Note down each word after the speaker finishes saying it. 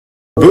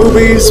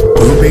Boobies,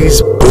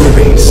 boobies,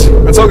 boobies.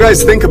 That's all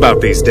guys think about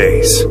these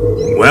days.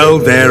 Well,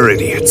 they're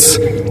idiots.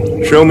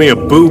 Show me a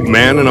boob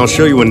man and I'll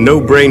show you a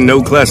no-brain,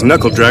 no-class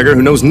knuckle-dragger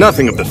who knows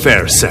nothing of the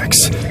fair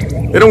sex.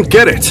 They don't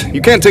get it.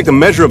 You can't take the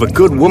measure of a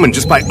good woman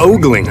just by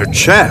ogling her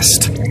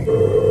chest.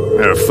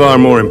 There are far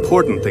more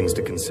important things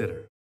to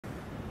consider.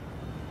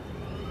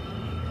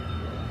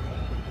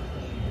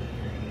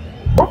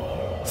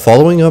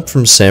 Following up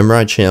from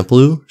Samurai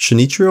Champloo,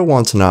 Shinichiro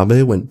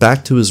Watanabe went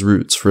back to his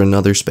roots for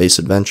another space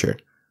adventure.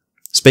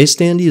 Space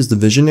Dandy is the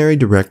visionary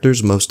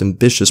director's most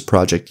ambitious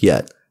project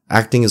yet,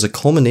 acting as a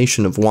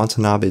culmination of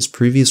Watanabe's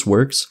previous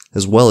works,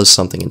 as well as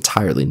something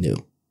entirely new.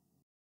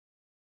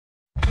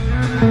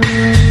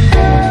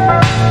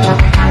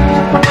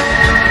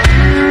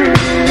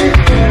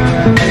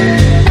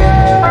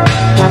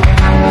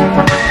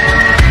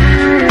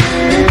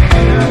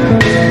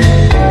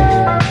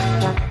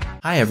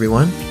 Hi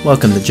everyone,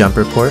 welcome to Jump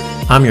Report.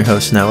 I'm your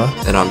host Noah.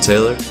 And I'm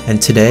Taylor.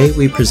 And today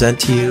we present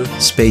to you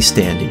Space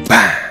Dandy.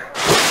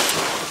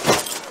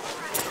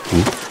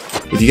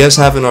 If you guys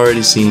haven't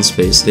already seen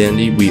Space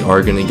Dandy, we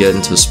are going to get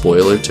into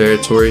spoiler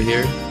territory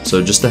here,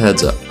 so just a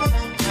heads up.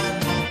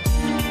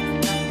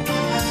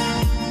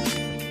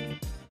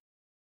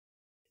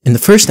 In the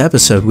first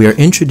episode, we are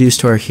introduced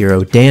to our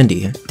hero,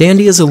 Dandy.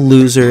 Dandy is a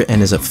loser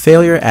and is a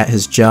failure at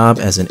his job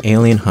as an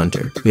alien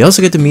hunter. We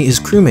also get to meet his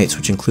crewmates,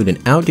 which include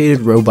an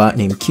outdated robot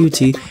named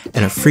Cutie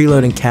and a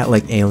freeloading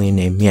cat-like alien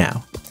named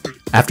Meow.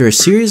 After a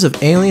series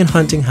of alien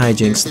hunting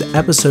hijinks, the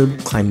episode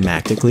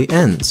climactically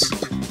ends,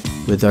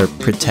 with our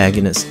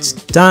protagonists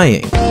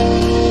dying,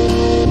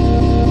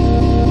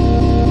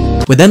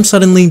 with them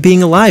suddenly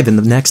being alive in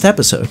the next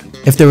episode.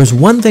 If there was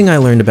one thing I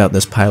learned about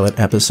this pilot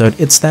episode,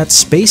 it's that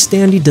Space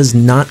Dandy does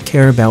not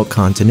care about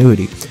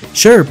continuity.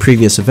 Sure,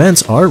 previous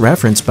events are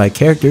referenced by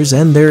characters,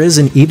 and there is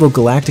an evil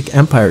galactic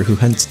empire who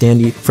hunts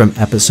Dandy from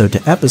episode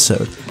to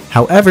episode.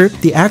 However,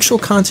 the actual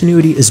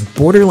continuity is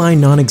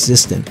borderline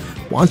non-existent.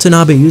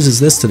 Watanabe uses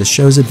this to the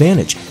show's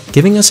advantage,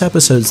 giving us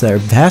episodes that are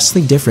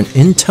vastly different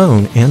in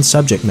tone and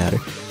subject matter,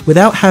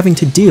 without having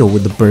to deal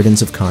with the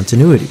burdens of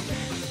continuity.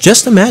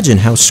 Just imagine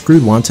how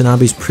screwed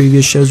Watanabe's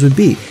previous shows would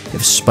be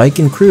if Spike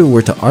and crew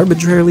were to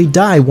arbitrarily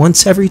die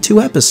once every 2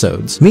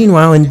 episodes.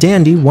 Meanwhile, in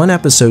Dandy, one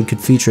episode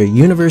could feature a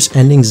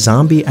universe-ending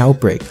zombie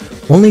outbreak,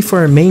 only for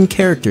our main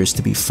characters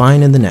to be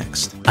fine in the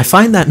next. I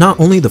find that not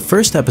only the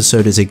first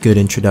episode is a good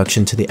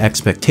introduction to the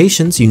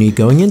expectations you need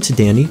going into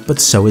Dandy, but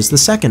so is the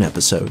second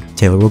episode.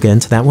 Taylor will get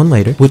into that one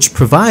later, which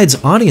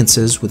provides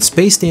audiences with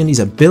Space Dandy's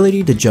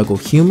ability to juggle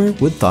humor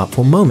with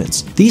thoughtful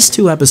moments. These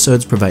 2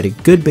 episodes provide a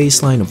good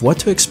baseline of what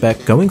to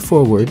expect going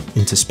forward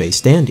into Space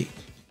Dandy.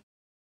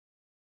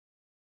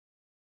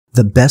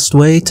 The best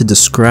way to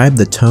describe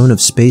the tone of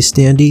Space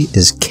Dandy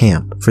is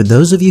camp. For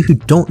those of you who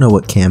don't know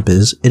what camp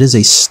is, it is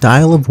a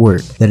style of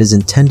work that is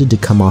intended to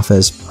come off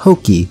as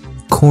hokey,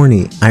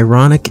 corny,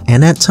 ironic,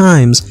 and at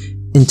times,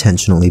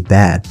 intentionally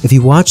bad. If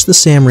you watch the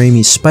Sam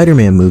Raimi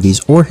Spider-Man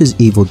movies or his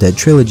Evil Dead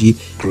trilogy,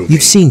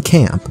 you've seen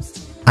camp.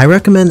 I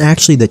recommend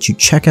actually that you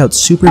check out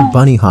Super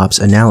Bunny Hop's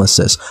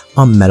analysis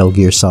on Metal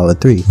Gear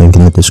Solid 3, link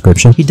in the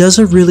description. He does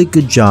a really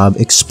good job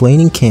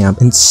explaining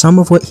camp, and some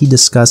of what he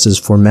discusses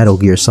for Metal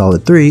Gear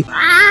Solid 3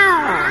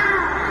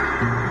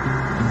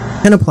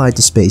 can apply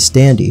to Space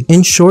Dandy.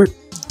 In short,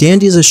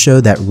 Dandy is a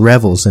show that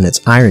revels in its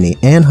irony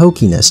and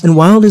hokiness, and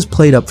while it is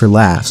played up for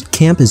laughs,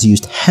 camp is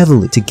used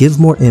heavily to give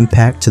more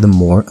impact to the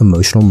more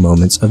emotional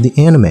moments of the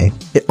anime.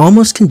 It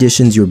almost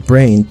conditions your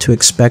brain to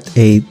expect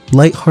a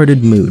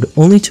lighthearted mood,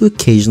 only to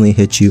occasionally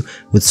hit you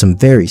with some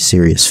very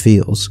serious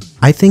feels.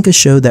 I think a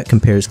show that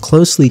compares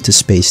closely to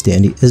Space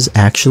Dandy is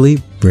actually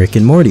Rick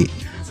and Morty.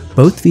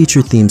 Both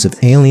feature themes of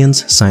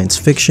aliens, science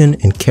fiction,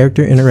 and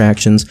character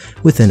interactions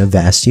within a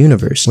vast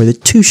universe. Where the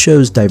 2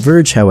 shows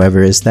diverge,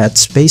 however, is that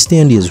Space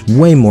Dandy is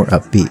way more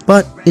upbeat,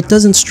 but it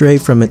doesn't stray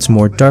from its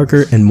more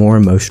darker and more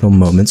emotional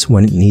moments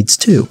when it needs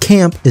to.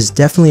 Camp is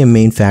definitely a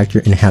main factor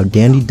in how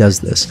Dandy does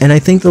this, and I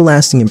think the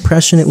lasting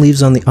impression it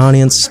leaves on the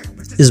audience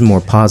is more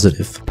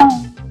positive.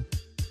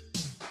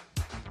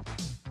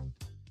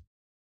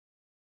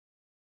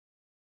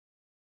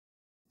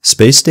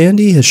 Space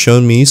Dandy has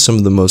shown me some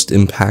of the most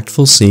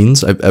impactful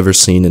scenes I've ever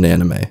seen in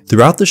anime.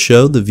 Throughout the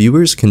show, the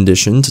viewer is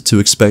conditioned to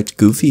expect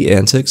goofy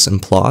antics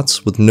and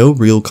plots with no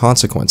real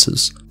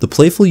consequences. The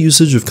playful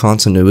usage of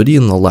continuity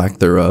and the lack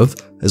thereof,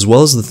 as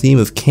well as the theme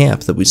of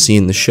camp that we see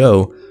in the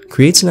show,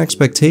 creates an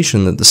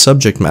expectation that the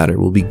subject matter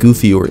will be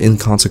goofy or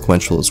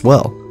inconsequential as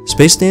well.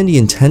 Space Dandy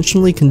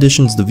intentionally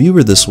conditions the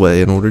viewer this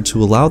way in order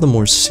to allow the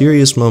more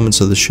serious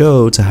moments of the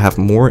show to have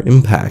more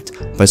impact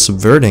by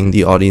subverting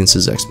the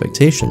audience's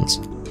expectations.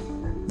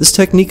 This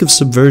technique of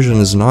subversion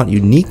is not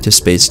unique to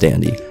Space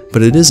Dandy,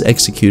 but it is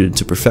executed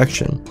to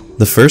perfection.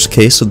 The first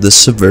case of this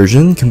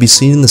subversion can be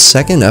seen in the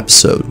second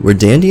episode, where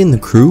Dandy and the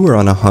crew are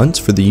on a hunt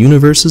for the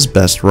universe's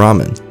best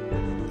ramen.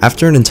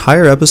 After an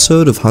entire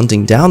episode of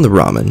hunting down the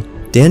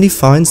ramen, Dandy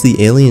finds the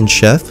alien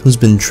chef who's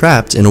been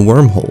trapped in a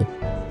wormhole.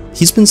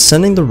 He's been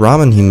sending the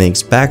ramen he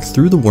makes back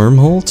through the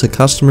wormhole to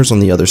customers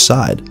on the other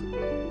side.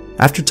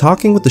 After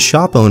talking with the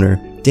shop owner,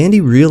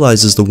 Dandy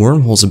realizes the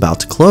wormhole's about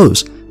to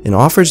close and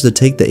offers to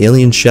take the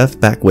alien chef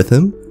back with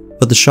him,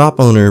 but the shop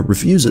owner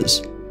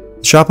refuses.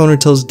 The shop owner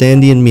tells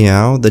Dandy and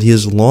Meow that he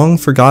has long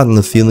forgotten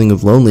the feeling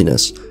of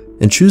loneliness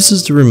and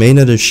chooses to remain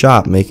at his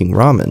shop making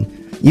ramen,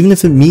 even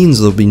if it means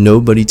there'll be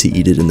nobody to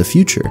eat it in the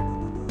future.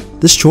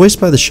 This choice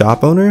by the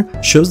shop owner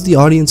shows the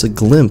audience a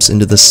glimpse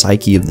into the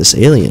psyche of this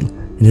alien,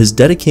 and his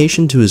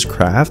dedication to his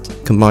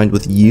craft, combined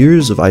with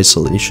years of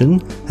isolation,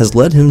 has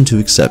led him to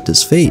accept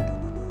his fate.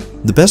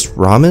 The best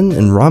ramen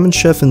and ramen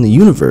chef in the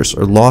universe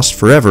are lost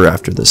forever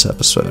after this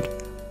episode,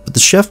 but the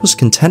chef was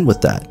content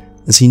with that,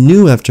 as he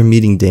knew after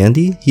meeting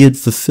Dandy he had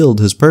fulfilled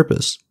his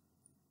purpose.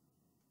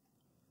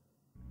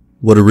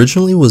 What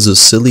originally was a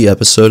silly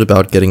episode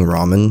about getting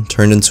ramen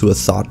turned into a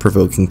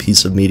thought-provoking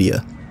piece of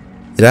media.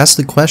 It asked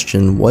the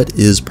question, what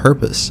is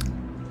purpose?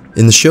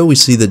 In the show we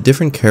see that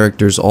different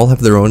characters all have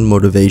their own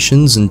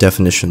motivations and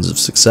definitions of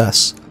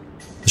success.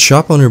 The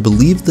shop owner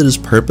believed that his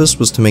purpose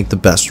was to make the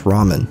best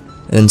ramen,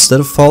 and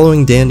instead of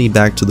following Dandy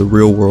back to the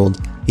real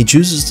world, he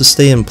chooses to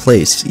stay in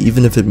place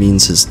even if it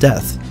means his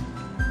death.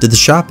 Did the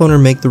shop owner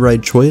make the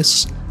right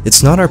choice?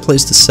 It's not our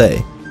place to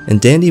say, and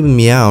Dandy and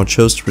Meow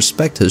chose to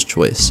respect his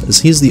choice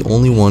as he is the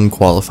only one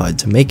qualified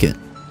to make it.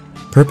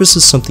 Purpose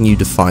is something you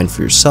define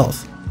for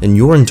yourself, and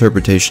your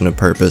interpretation of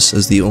purpose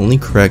is the only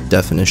correct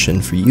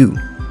definition for you.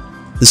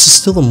 This is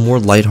still a more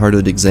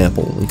lighthearted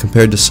example when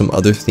compared to some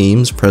other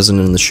themes present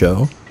in the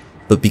show,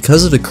 but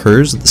because it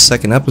occurs at the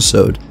second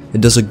episode, it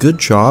does a good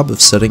job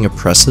of setting a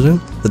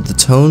precedent that the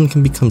tone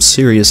can become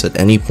serious at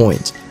any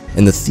point,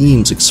 and the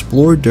themes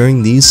explored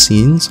during these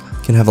scenes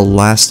can have a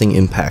lasting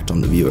impact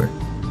on the viewer.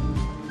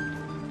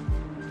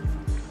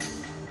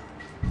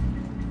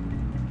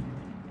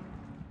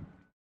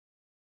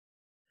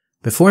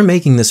 Before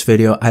making this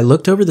video, I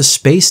looked over the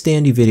Space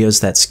Dandy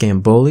videos that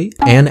Scamboli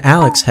and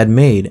Alex had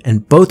made,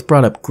 and both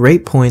brought up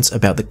great points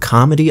about the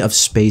comedy of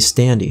Space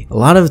Dandy. A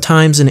lot of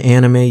times in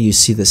anime, you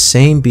see the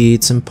same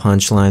beats and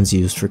punchlines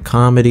used for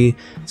comedy,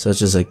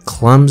 such as a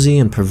clumsy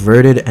and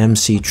perverted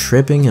MC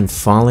tripping and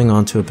falling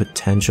onto a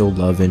potential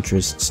love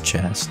interest's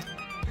chest.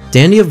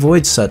 Dandy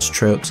avoids such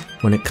tropes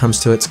when it comes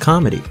to its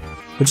comedy,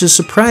 which is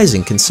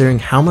surprising considering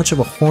how much of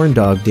a horn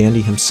dog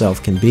Dandy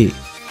himself can be.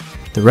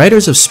 The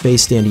writers of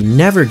Space Dandy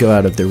never go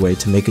out of their way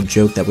to make a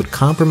joke that would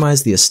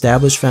compromise the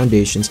established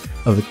foundations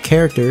of a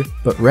character,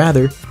 but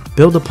rather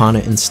build upon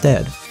it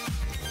instead.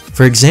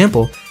 For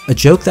example, a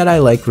joke that I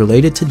like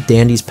related to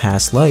Dandy's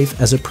past life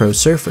as a pro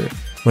surfer.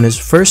 When it was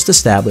first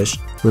established,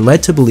 we're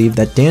led to believe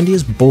that Dandy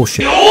is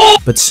bullshit,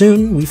 but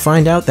soon we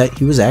find out that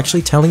he was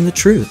actually telling the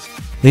truth,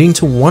 leading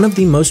to one of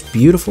the most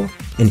beautiful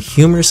and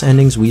humorous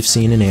endings we've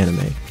seen in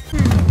anime.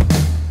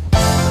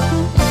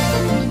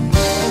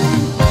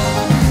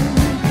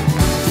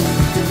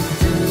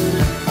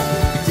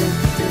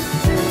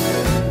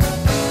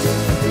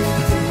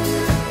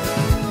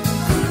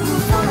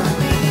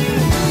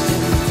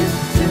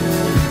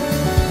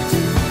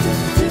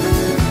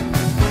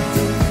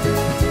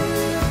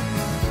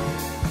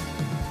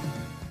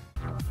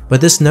 But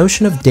this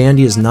notion of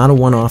Dandy is not a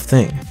one-off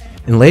thing.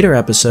 In later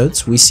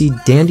episodes, we see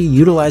Dandy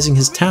utilizing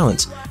his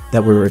talents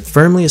that were a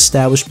firmly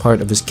established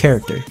part of his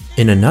character.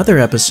 In another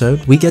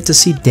episode, we get to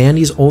see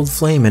Dandy's old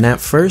flame, and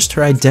at first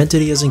her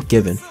identity isn't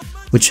given,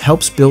 which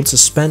helps build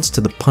suspense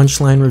to the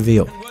punchline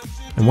reveal.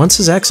 And once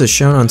his ex is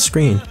shown on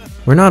screen,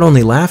 we're not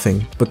only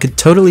laughing, but could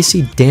totally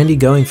see Dandy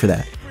going for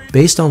that,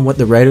 based on what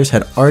the writers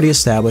had already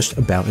established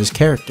about his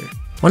character.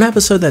 One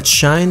episode that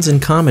shines in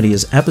comedy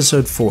is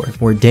episode 4,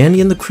 where Dandy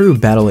and the crew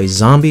battle a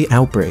zombie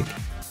outbreak.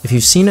 If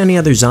you've seen any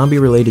other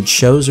zombie-related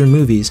shows or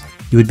movies,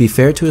 you would be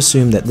fair to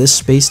assume that this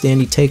Space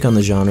Dandy take on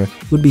the genre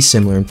would be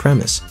similar in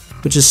premise,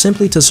 which is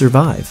simply to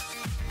survive.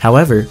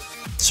 However,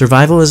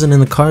 survival isn't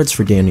in the cards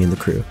for Dandy and the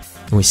crew,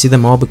 and we see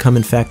them all become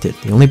infected.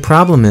 The only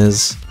problem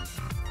is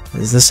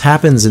this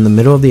happens in the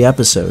middle of the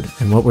episode,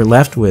 and what we're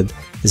left with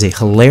is a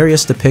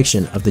hilarious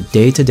depiction of the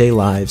day-to-day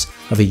lives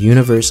of a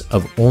universe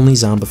of only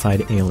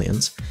zombified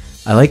aliens.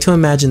 I like to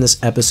imagine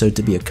this episode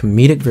to be a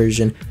comedic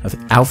version of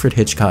Alfred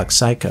Hitchcock's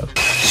Psycho,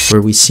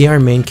 where we see our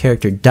main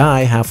character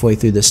die halfway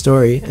through the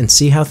story and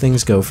see how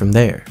things go from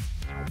there.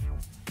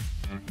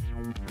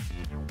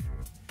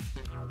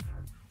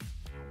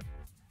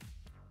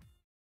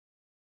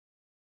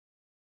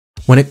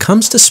 When it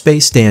comes to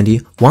Space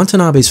Dandy,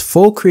 Watanabe's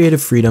full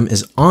creative freedom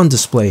is on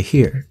display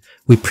here.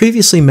 We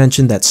previously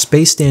mentioned that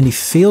Space Dandy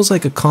feels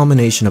like a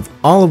culmination of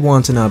all of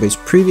Watanabe's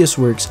previous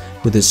works,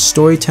 with his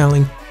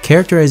storytelling,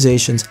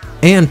 characterizations,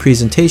 and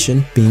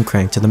presentation being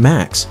cranked to the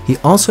max. He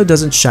also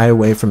doesn't shy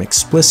away from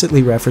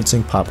explicitly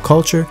referencing pop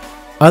culture,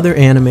 other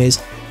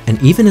animes, and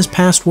even his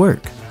past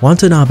work.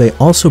 Watanabe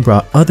also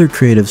brought other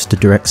creatives to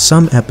direct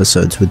some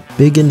episodes with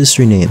big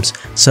industry names,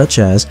 such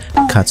as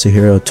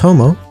Katsuhiro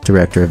Otomo,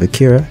 director of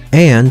Akira,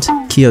 and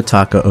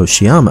Kiyotaka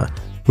Oshiyama,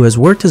 who has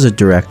worked as a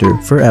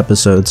director for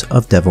episodes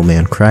of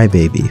Devilman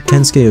Crybaby.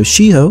 Kensuke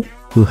Yoshiho,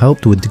 who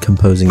helped with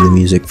composing the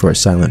music for A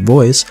Silent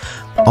Voice,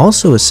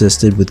 also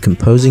assisted with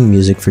composing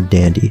music for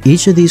Dandy.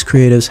 Each of these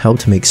creatives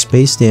helped to make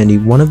Space Dandy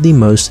one of the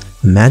most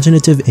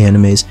imaginative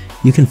animes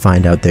you can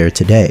find out there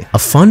today. A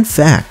fun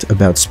fact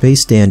about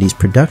Space Dandy's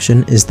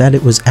production is that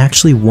it was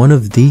actually one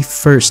of the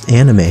first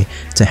anime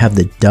to have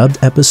the dubbed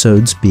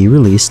episodes be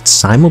released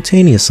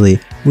simultaneously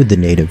with the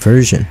native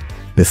version.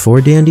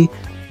 Before Dandy,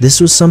 this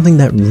was something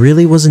that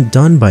really wasn't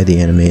done by the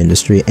anime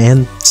industry,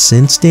 and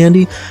since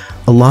Dandy,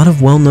 a lot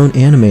of well-known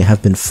anime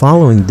have been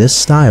following this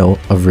style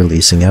of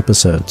releasing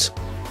episodes.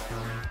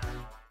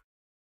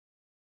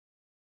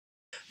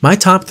 My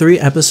top 3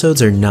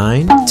 episodes are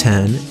 9,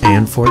 10,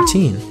 and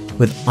 14,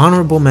 with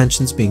honorable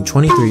mentions being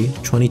 23,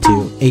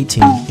 22,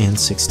 18, and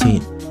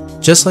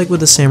 16. Just like with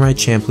the Samurai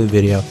Champloo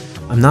video,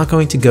 I'm not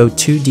going to go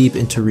too deep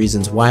into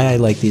reasons why I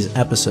like these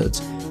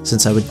episodes,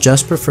 since I would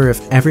just prefer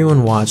if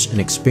everyone watched and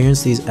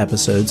experienced these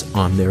episodes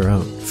on their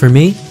own. For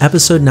me,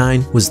 episode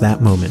 9 was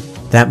that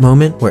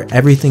moment where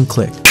everything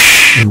clicked,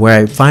 and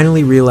where I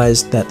finally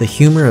realized that the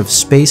humor of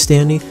Space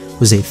Dandy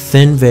was a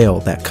thin veil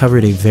that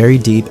covered a very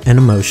deep and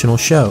emotional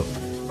show.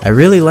 I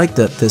really liked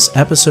that this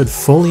episode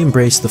fully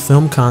embraced the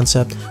film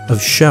concept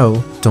of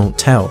show, don't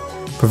tell,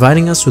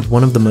 providing us with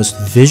one of the most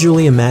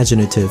visually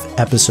imaginative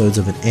episodes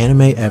of an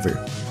anime ever,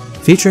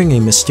 featuring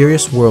a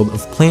mysterious world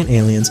of plant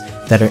aliens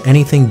that are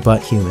anything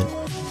but human.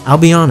 I'll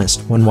be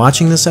honest, when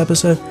watching this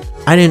episode,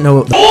 I didn't know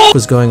what the f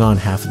was going on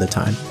half of the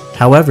time.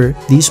 However,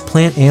 these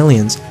plant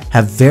aliens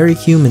have very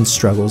human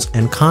struggles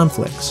and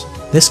conflicts.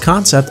 This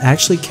concept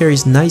actually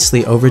carries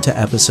nicely over to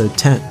episode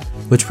 10,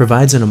 which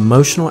provides an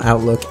emotional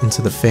outlook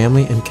into the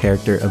family and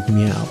character of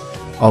Meow.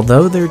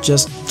 Although they're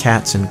just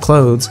cats in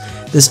clothes,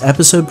 this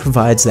episode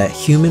provides that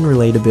human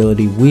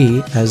relatability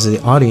we, as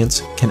the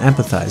audience, can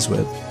empathize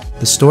with.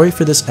 The story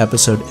for this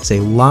episode is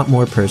a lot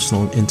more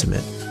personal and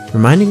intimate,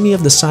 reminding me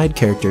of the side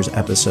characters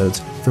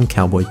episodes from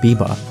Cowboy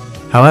Bebop.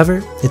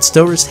 However, it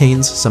still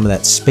retains some of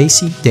that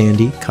spacey,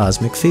 dandy,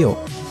 cosmic feel,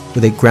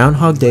 with a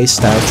Groundhog Day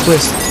style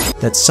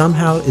twist that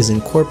somehow is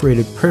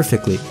incorporated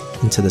perfectly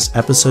into this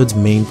episode's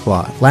main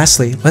plot.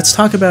 Lastly, let's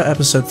talk about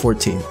episode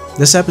 14.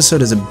 This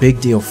episode is a big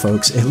deal,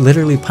 folks. It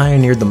literally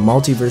pioneered the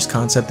multiverse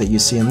concept that you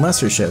see in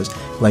lesser shows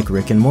like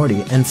Rick and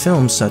Morty, and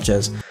films such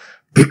as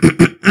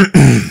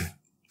the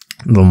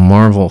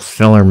Marvel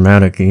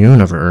Cinematic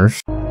Universe.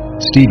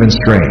 Stephen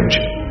Strange.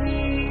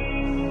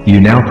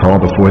 You now call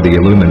before the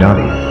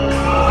Illuminati.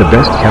 The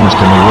best chemist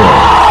in the world,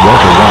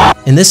 Walter White.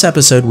 In this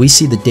episode, we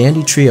see the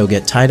Dandy trio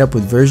get tied up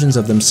with versions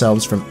of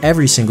themselves from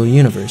every single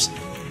universe.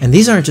 And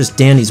these aren't just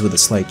dandies with a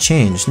slight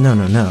change,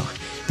 no.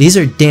 These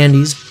are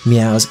dandies,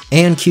 meows,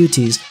 and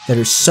cuties that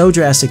are so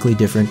drastically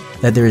different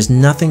that there is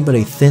nothing but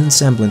a thin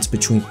semblance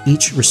between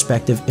each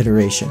respective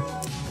iteration.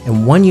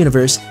 In one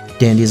universe,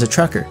 Dandy is a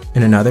trucker,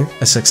 in another,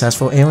 a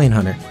successful alien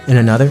hunter, in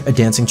another, a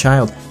dancing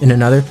child, in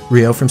another,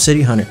 Ryo from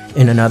City Hunter,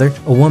 in another,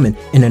 a woman,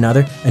 in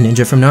another, a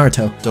ninja from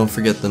Naruto. Don't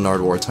forget the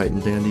Nardwar Titan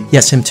Dandy.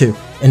 Yes, him too.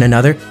 In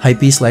another,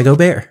 hypebeast Lego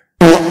bear.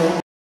 But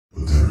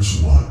there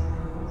is one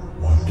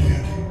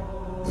dandy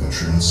that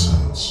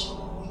transcends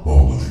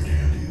all other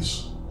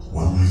dandies.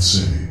 One might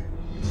say,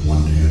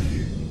 one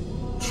dandy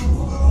to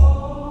rule it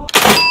all.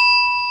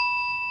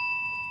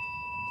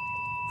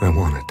 I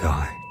want to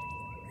die.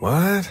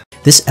 What?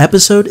 This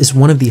episode is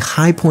one of the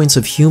high points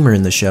of humor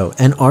in the show,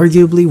 and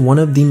arguably one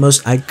of the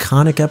most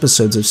iconic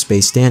episodes of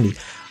Space Dandy.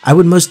 I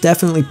would most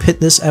definitely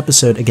pit this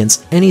episode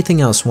against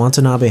anything else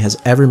Watanabe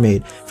has ever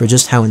made for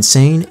just how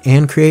insane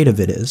and creative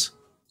it is.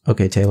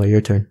 Okay, Taylor,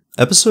 your turn.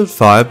 Episode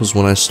 5 was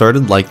when I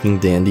started liking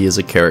Dandy as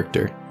a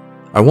character.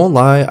 I won't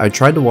lie, I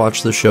tried to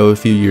watch the show a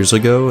few years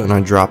ago and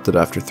I dropped it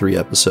after 3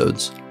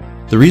 episodes.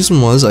 The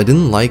reason was I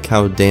didn't like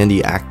how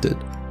Dandy acted.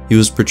 He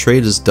was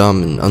portrayed as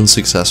dumb and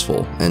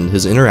unsuccessful, and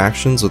his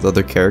interactions with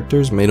other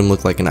characters made him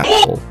look like an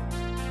asshole.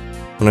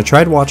 When I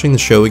tried watching the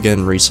show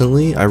again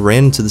recently, I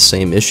ran into the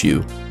same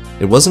issue.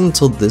 It wasn't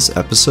until this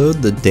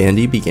episode that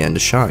Dandy began to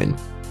shine.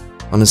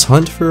 On his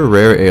hunt for a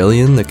rare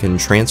alien that can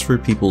transfer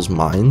people's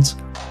minds,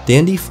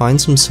 Dandy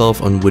finds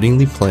himself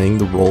unwittingly playing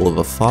the role of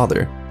a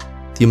father.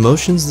 The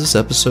emotions this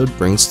episode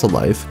brings to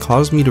life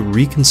caused me to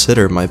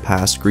reconsider my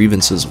past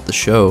grievances with the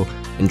show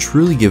and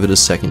truly give it a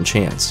second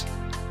chance.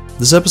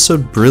 This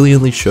episode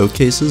brilliantly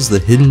showcases the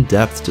hidden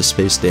depth to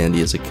Space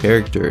Dandy as a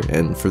character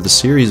and for the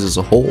series as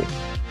a whole.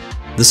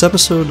 This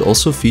episode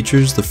also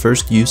features the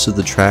first use of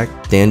the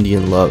track Dandy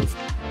in Love,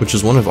 which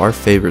is one of our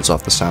favorites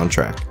off the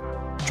soundtrack.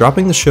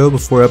 Dropping the show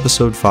before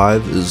episode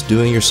 5 is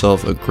doing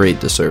yourself a great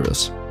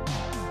disservice.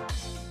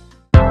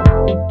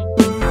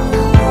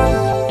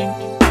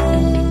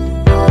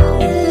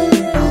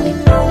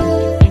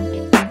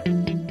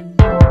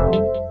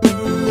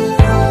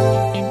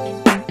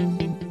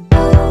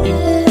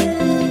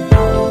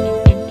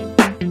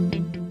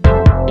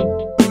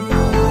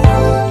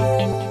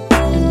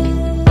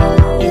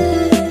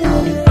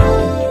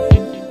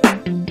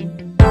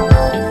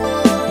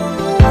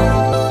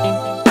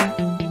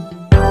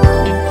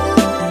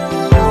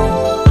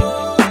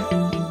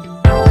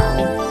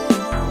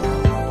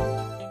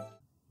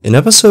 In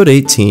episode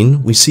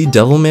 18, we see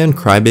Devilman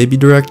Crybaby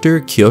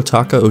director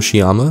Kiyotaka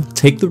Oshiyama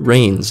take the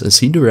reins as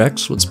he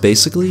directs what's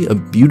basically a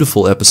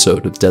beautiful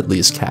episode of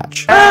Deadliest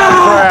Catch.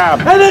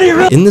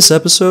 In this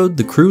episode,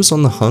 the crew is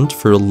on the hunt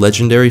for a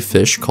legendary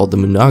fish called the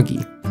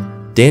Munagi.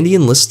 Dandy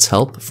enlists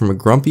help from a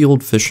grumpy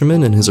old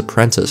fisherman and his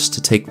apprentice to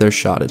take their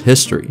shot at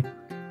history.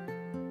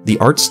 The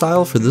art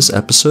style for this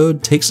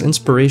episode takes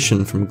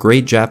inspiration from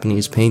great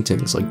Japanese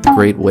paintings like The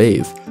Great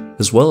Wave,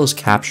 as well as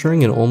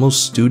capturing an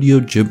almost Studio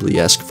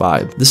Ghibli-esque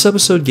vibe. This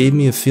episode gave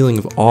me a feeling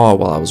of awe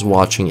while I was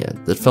watching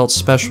it that felt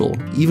special,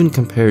 even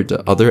compared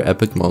to other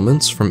epic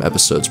moments from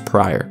episodes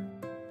prior.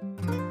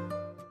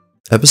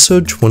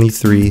 Episode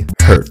 23,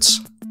 Hurts.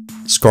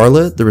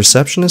 Scarlet, the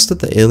receptionist at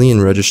the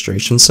Alien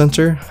Registration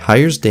Center,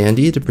 hires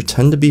Dandy to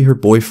pretend to be her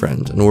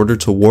boyfriend in order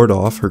to ward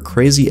off her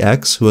crazy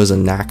ex who has a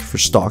knack for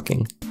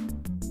stalking.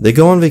 They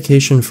go on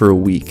vacation for a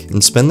week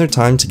and spend their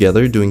time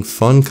together doing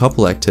fun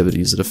couple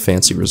activities at a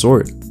fancy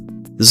resort.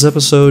 This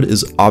episode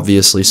is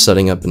obviously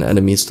setting up an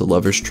enemies to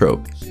lovers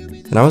trope,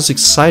 and I was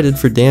excited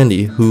for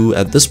Dandy, who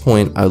at this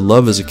point I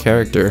love as a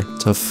character,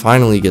 to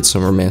finally get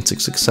some romantic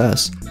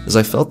success, as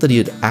I felt that he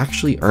had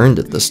actually earned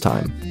it this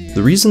time.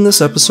 The reason this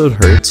episode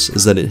hurts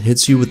is that it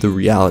hits you with the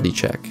reality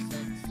check.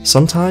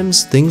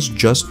 Sometimes things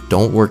just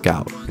don't work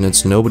out, and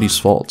it's nobody's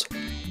fault.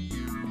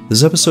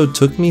 This episode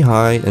took me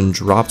high and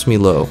dropped me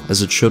low,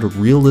 as it showed a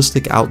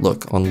realistic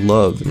outlook on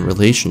love and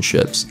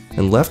relationships,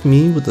 and left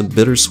me with a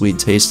bittersweet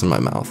taste in my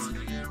mouth.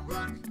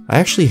 I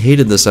actually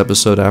hated this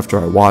episode after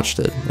I watched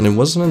it, and it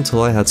wasn't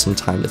until I had some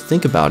time to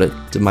think about it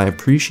did my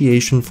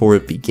appreciation for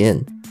it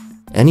begin.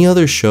 Any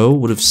other show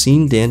would have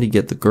seen Dandy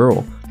get the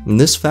girl, and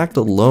this fact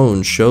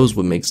alone shows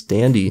what makes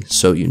Dandy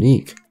so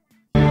unique.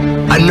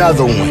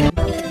 Another one.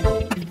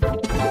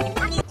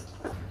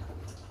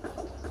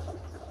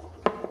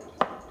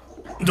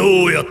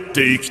 どうやっ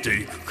て生き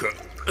ていく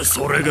か、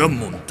それが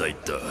問題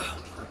だ。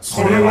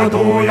それは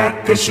どうや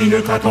って死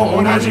ぬかと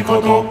同じ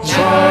ことじ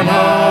ゃ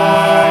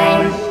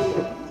ない。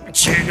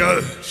違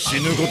う、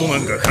死ぬことな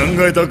んか考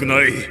えたくな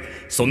い。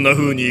そんな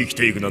風に生き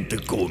ていくなんて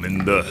ごめん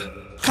だ。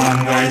考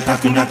えた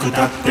くなく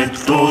たって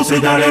どうせ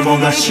誰も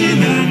が死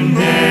ぬん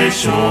で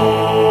し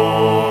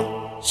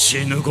ょう。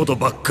死ぬこと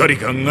ばっかり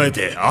考え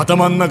て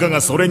頭ん中が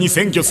それに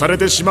占拠され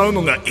てしまう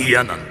のが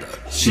嫌なんだ。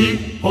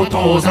死を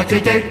遠ざけ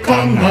て考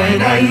え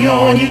ない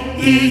ように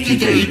生き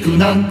ていく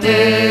なん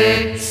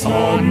て、そ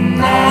ん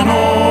な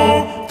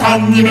の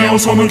単に目を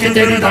背け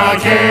てるだ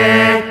け。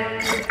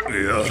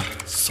いや、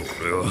そ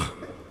れ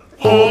は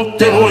放っ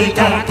ておい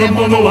た建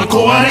物は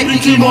壊れ、生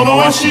き物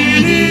は死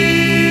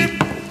に、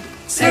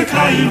世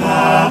界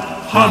は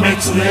破滅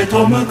へ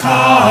と向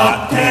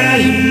かって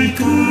い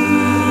く。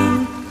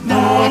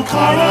だ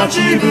から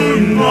自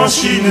分が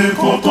死ぬ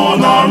こと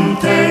なん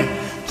て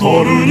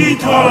取るに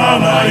足ら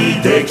ない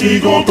出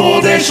来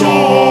事でし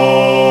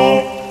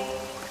ょ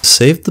う。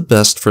 Save the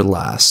best for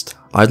last.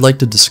 I'd like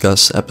to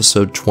discuss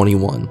episode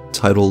 21,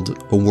 titled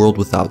A World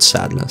Without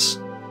Sadness.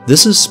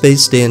 This is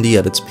Space Dandy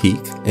at its peak,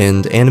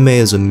 and anime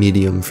as a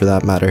medium for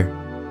that matter.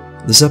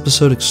 This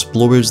episode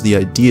explores the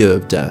idea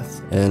of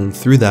death, and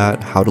through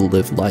that, how to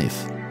live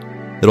life.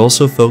 It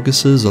also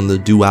focuses on the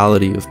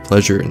duality of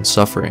pleasure and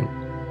suffering.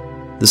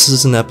 This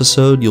is an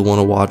episode you'll want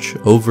to watch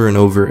over and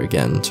over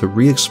again to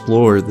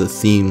re-explore the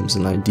themes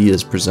and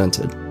ideas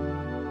presented.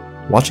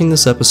 Watching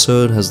this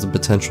episode has the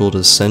potential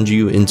to send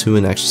you into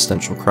an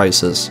existential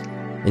crisis,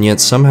 and yet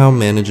somehow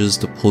manages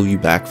to pull you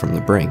back from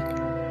the brink.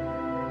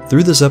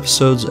 Through this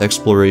episode's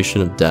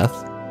exploration of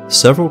death,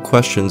 several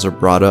questions are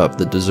brought up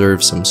that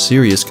deserve some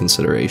serious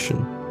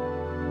consideration.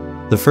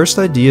 The first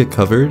idea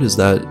covered is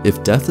that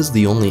if death is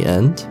the only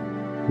end,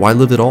 why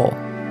live at all?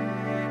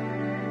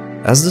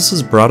 As this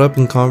is brought up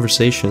in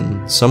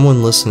conversation,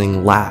 someone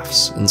listening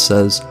laughs and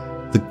says,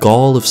 "The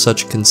gall of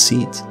such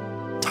conceit.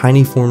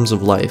 Tiny forms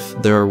of life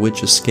there are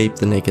which escape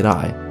the naked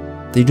eye.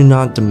 They do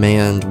not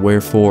demand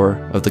wherefore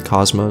of the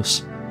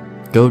cosmos.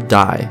 Go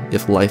die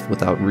if life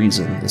without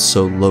reason is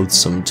so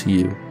loathsome to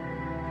you."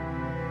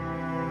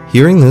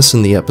 Hearing this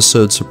in the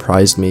episode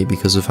surprised me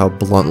because of how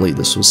bluntly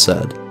this was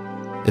said.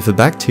 If a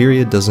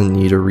bacteria doesn't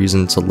need a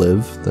reason to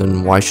live,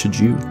 then why should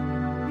you?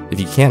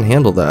 If you can't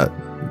handle that,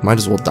 you might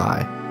as well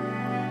die.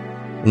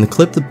 In the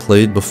clip that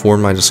played before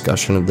my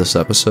discussion of this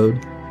episode,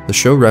 the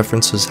show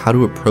references how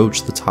to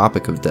approach the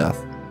topic of death,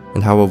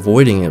 and how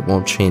avoiding it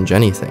won't change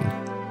anything,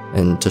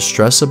 and to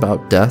stress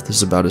about death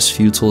is about as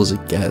futile as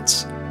it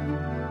gets.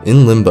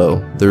 In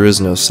Limbo, there is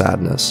no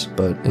sadness,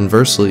 but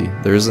inversely,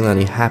 there isn't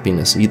any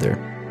happiness either.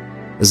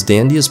 As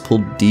Dandy is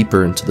pulled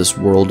deeper into this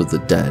world of the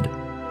dead,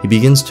 he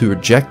begins to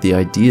reject the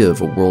idea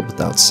of a world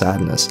without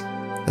sadness,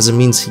 as it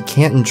means he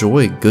can't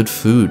enjoy good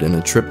food and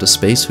a trip to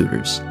Space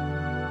Hooters.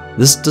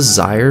 This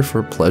desire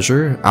for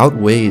pleasure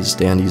outweighs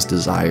Dandy's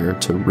desire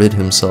to rid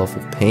himself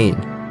of pain,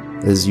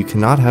 as you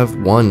cannot have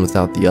one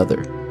without the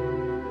other.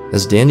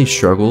 As Dandy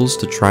struggles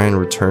to try and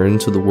return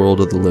to the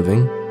world of the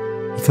living,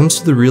 he comes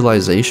to the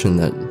realization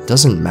that it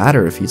doesn't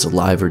matter if he's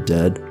alive or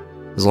dead,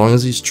 as long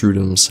as he's true to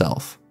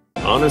himself.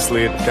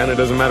 Honestly, it kinda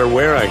doesn't matter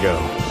where I go.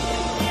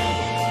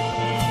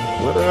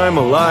 Whether I'm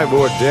alive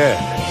or dead,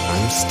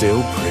 I'm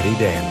still pretty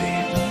dandy.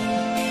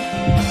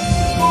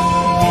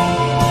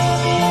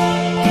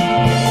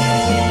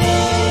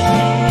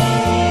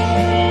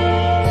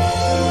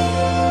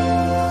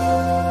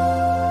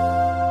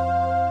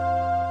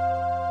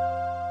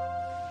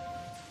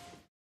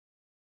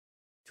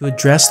 To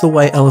address the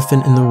white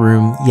elephant in the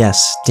room,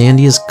 yes,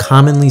 Dandy is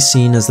commonly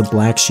seen as the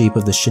black sheep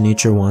of the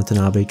Shinichiro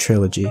Watanabe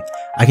trilogy.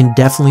 I can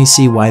definitely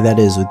see why that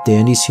is, with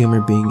Dandy's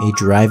humor being a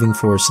driving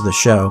force of the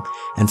show,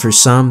 and for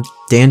some,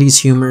 Dandy's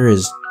humor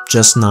is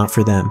just not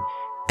for them,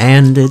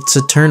 and it's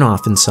a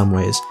turnoff in some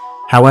ways.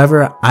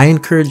 However, I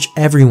encourage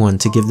everyone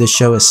to give this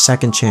show a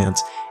second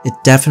chance. It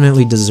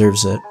definitely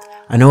deserves it.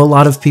 I know a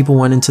lot of people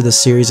went into the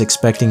series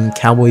expecting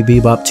Cowboy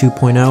Bebop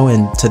 2.0,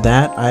 and to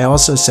that, I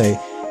also say,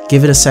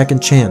 give it a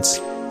second chance.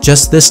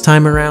 Just this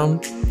time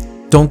around,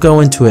 don't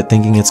go into it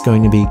thinking it's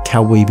going to be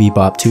Cowboy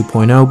Bebop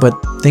 2.0, but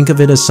think of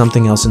it as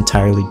something else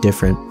entirely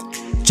different.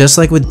 Just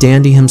like with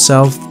Dandy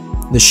himself,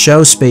 the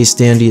show Space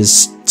Dandy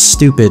is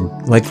stupid,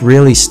 like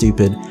really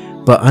stupid,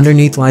 but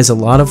underneath lies a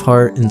lot of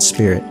heart and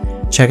spirit.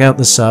 Check out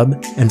the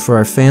sub, and for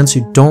our fans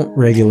who don't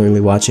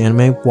regularly watch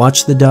anime,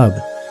 watch the dub.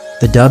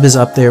 The dub is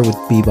up there with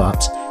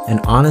Bebop's, and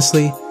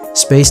honestly,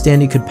 Space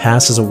Dandy could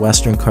pass as a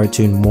Western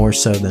cartoon more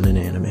so than an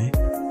anime.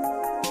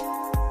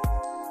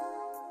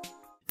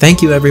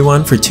 Thank you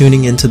everyone for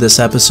tuning into this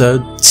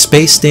episode.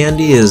 Space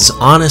Dandy is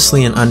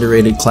honestly an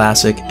underrated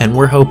classic, and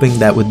we're hoping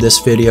that with this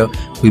video,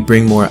 we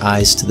bring more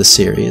eyes to the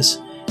series.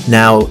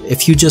 Now,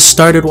 if you just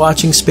started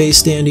watching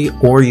Space Dandy,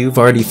 or you've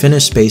already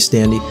finished Space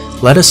Dandy,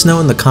 let us know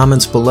in the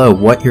comments below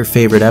what your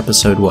favorite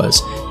episode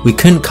was. We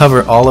couldn't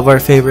cover all of our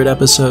favorite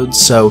episodes,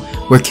 so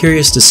we're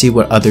curious to see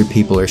what other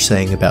people are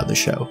saying about the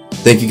show.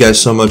 Thank you guys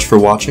so much for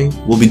watching.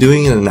 We'll be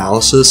doing an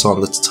analysis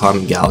on the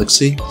Tatami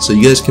Galaxy, so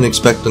you guys can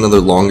expect another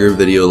longer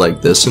video like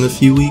this in a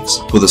few weeks,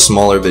 with a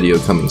smaller video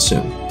coming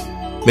soon.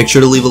 Make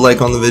sure to leave a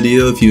like on the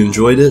video if you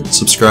enjoyed it,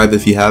 subscribe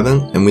if you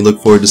haven't, and we look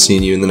forward to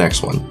seeing you in the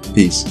next one.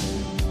 Peace.